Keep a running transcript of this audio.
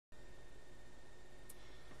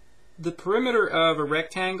The perimeter of a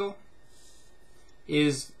rectangle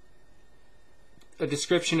is a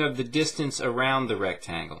description of the distance around the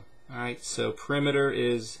rectangle. Alright, so perimeter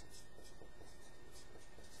is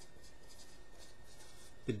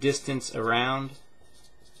the distance around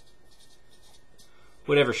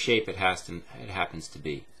whatever shape it happens to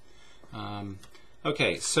be.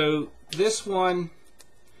 Okay, so this one,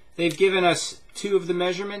 they've given us two of the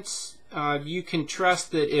measurements. You can trust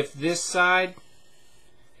that if this side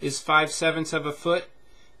is 5/7 of a foot,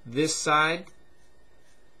 this side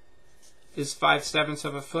is 5/7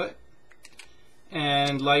 of a foot,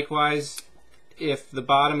 and likewise if the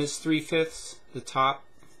bottom is 3/5, the top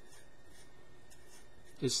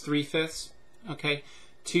is 3/5. Okay,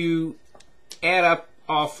 to add up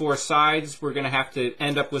all four sides, we're going to have to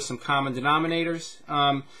end up with some common denominators.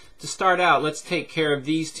 To start out, let's take care of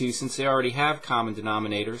these two since they already have common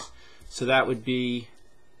denominators. So that would be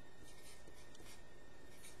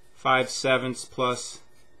 5/7 plus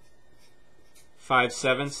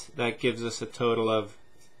 5/7. That gives us a total of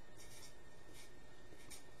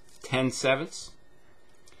 10/7.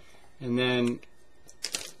 And then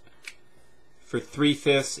for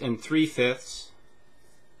 3/5 and 3/5,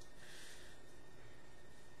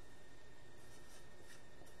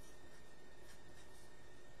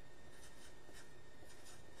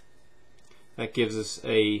 that gives us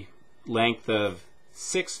a length of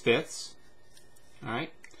 6/5.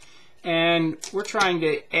 Alright, and we're trying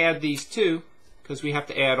to add these two because we have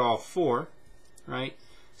to add all four, right?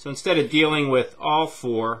 So instead of dealing with all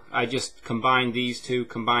four, I just combine these two,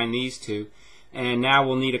 and now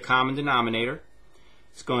we'll need a common denominator.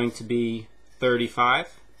 It's going to be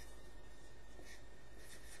 35.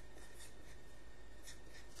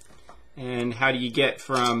 And how do you get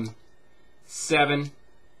from 7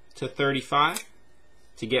 to 35?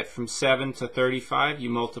 To get from 7 to 35, you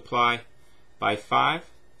multiply by 5.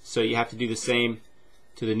 So you have to do the same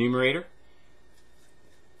to the numerator.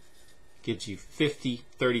 Gives you 50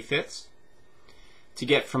 35ths. To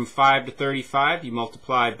get from 5 to 35, you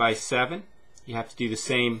multiply by 7. You have to do the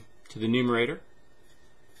same to the numerator.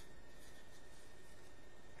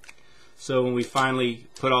 So when we finally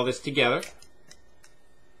put all this together,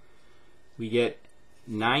 we get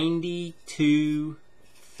 92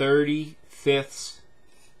 35ths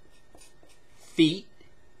feet.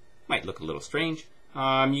 Might look a little strange.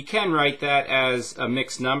 You can write that as a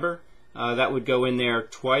mixed number. That would go in there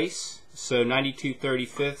twice. So 92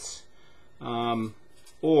 35ths,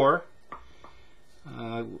 or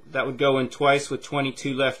that would go in twice with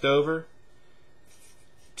 22 left over.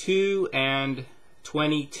 2 and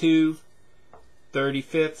 22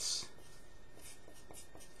 35ths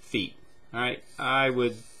feet. All right, I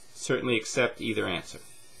would certainly accept either answer.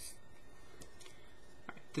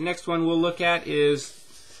 All right, the next one we'll look at is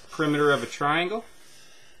perimeter of a triangle.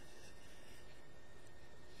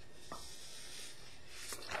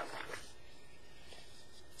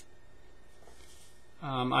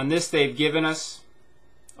 On this, they've given us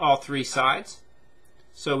all three sides,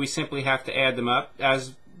 so we simply have to add them up.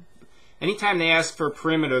 As anytime they ask for a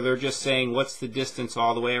perimeter, they're just saying what's the distance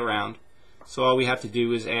all the way around. So all we have to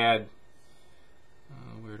do is add,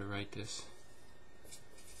 where to write this,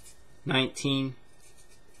 19,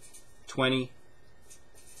 20,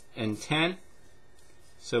 and 10.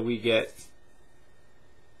 So we get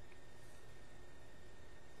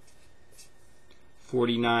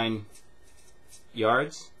 49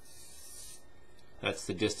 yards. That's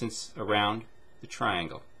the distance around the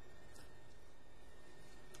triangle.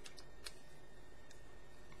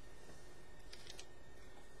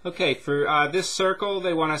 Okay, for this circle,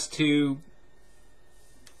 they want us to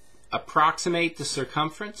approximate the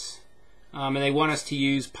circumference, and they want us to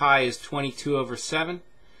use pi as 22/7.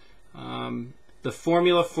 The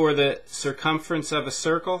formula for the circumference of a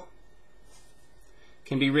circle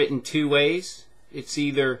can be written two ways. It's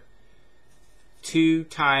either 2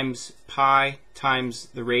 times pi times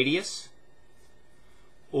the radius,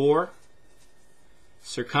 or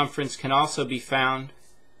circumference can also be found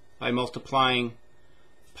by multiplying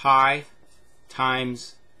pi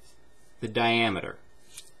times the diameter.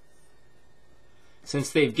 Since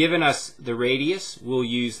they've given us the radius, we'll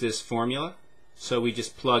use this formula. So we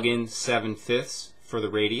just plug in 7/5 for the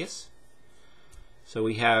radius. So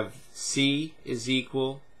we have C is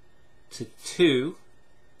equal to 2.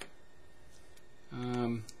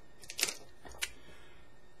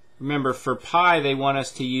 Remember, for pi, they want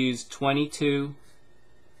us to use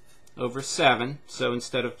 22/7. So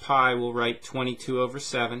instead of pi, we'll write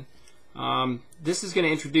 22/7. This is going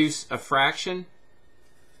to introduce a fraction.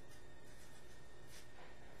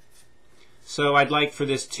 So I'd like for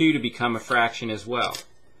this 2 to become a fraction as well.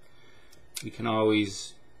 We can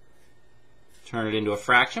always turn it into a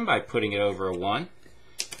fraction by putting it over a 1.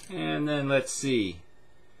 And then let's see.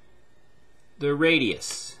 The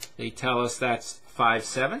radius, they tell us that's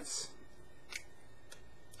 5/7.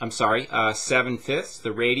 I'm sorry, 7/5.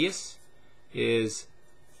 The radius is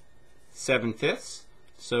 7/5.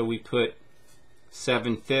 So we put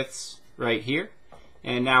 7/5 right here.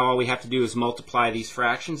 And now all we have to do is multiply these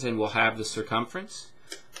fractions and we'll have the circumference.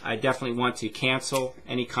 I definitely want to cancel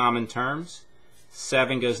any common terms.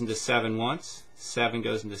 7 goes into 7 once. 7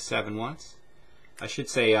 goes into 7 once. I should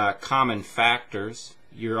say common factors.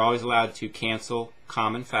 You're always allowed to cancel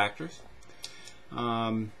common factors.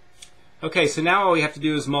 Okay, so now all we have to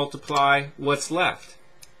do is multiply what's left.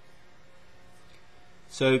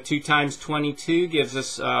 So 2 times 22 gives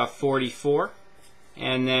us 44.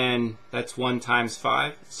 And then that's 1 times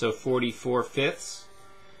 5, so 44/5.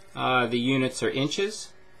 The units are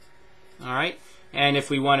inches. All right, and if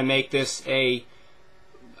we want to make this a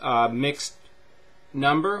mixed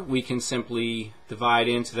number, we can simply divide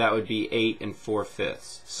into that would be 8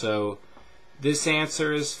 4/5. So this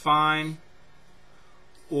answer is fine,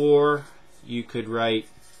 or you could write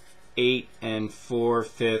 8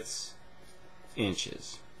 4/5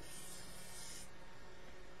 inches.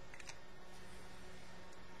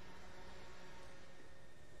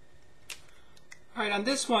 All right, on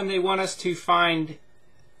this one they want us to find,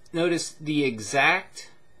 notice, the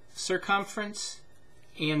exact circumference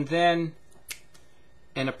and then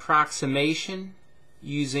an approximation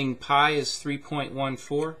using pi as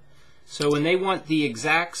 3.14. So when they want the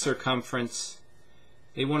exact circumference,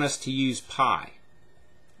 they want us to use pi.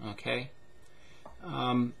 Okay.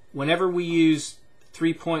 Whenever we use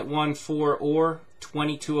 3.14 or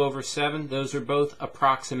 22/7, those are both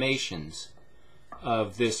approximations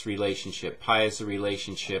of this relationship. Pi is the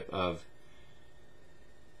relationship of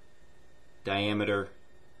diameter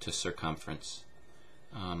to circumference.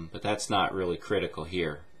 But that's not really critical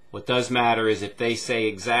here. What does matter is if they say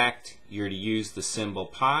exact, you're to use the symbol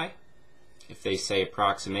pi. If they say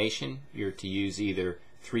approximation, you're to use either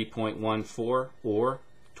 3.14 or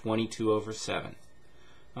 22/7.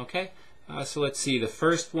 Okay, so let's see. The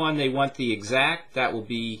first one, they want the exact. That will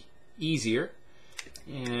be easier.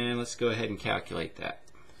 And let's go ahead and calculate that.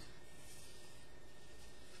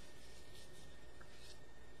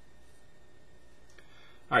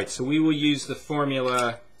 Alright, so we will use the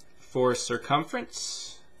formula for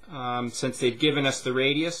circumference. Since they've given us the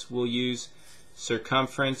radius, we'll use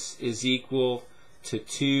circumference is equal to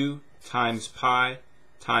 2 times pi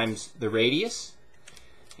times the radius.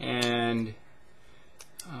 And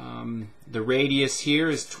the radius here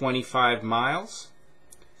is 25 miles.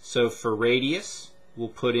 So for radius, we'll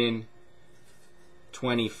put in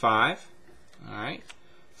 25. All right.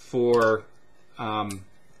 For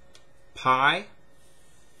pi,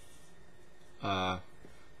 well,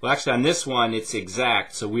 actually on this one it's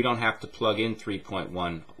exact, so we don't have to plug in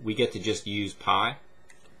 3.1. We get to just use pi.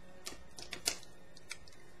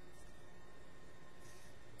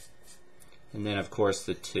 And then, of course,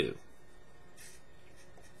 the 2.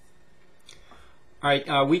 All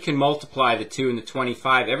right, we can multiply the 2 and the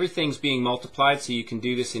 25. Everything's being multiplied, so you can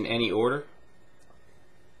do this in any order.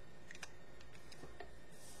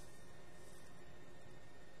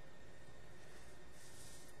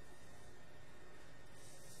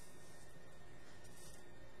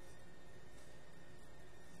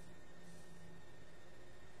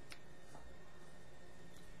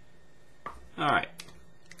 All right.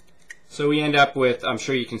 So we end up with, I'm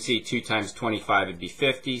sure you can see 2 times 25 would be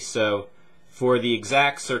 50. So for the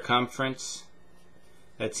exact circumference,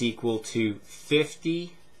 that's equal to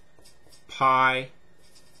 50 pi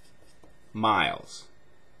miles.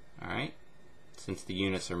 All right, since the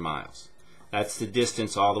units are miles. That's the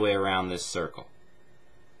distance all the way around this circle.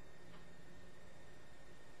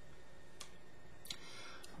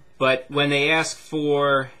 But when they ask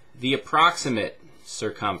for the approximate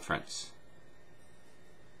circumference,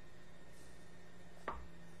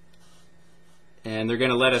 and they're going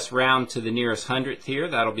to let us round to the nearest hundredth here.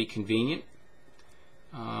 That'll be convenient.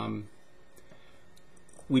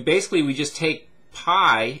 We just take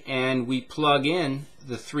pi and we plug in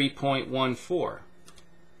the 3.14. All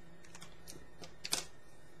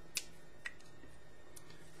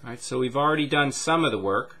right, so we've already done some of the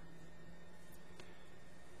work.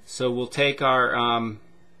 So we'll take our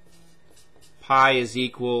pi is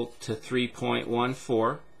equal to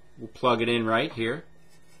 3.14. We'll plug it in right here.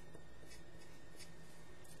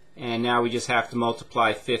 And now we just have to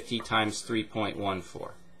multiply 50 times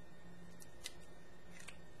 3.14.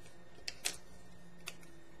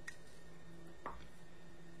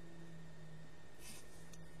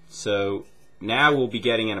 So now we'll be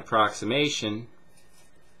getting an approximation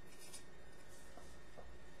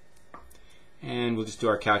And we'll just do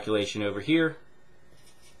our calculation over here.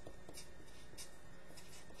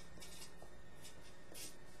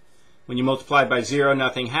 When you multiply by 0,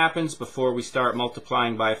 nothing happens. Before we start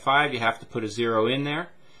multiplying by 5, you have to put a 0 in there.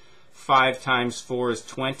 5 times 4 is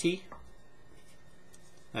 20.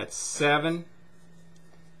 That's 7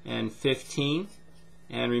 and 15.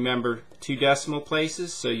 And remember, 2 decimal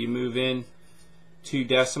places, so you move in 2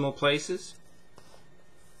 decimal places.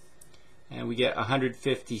 And we get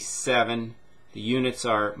 157. The units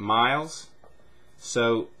are miles.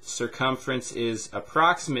 So circumference is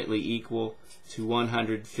approximately equal to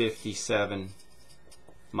 157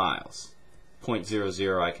 miles.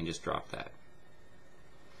 0.00, I can just drop that.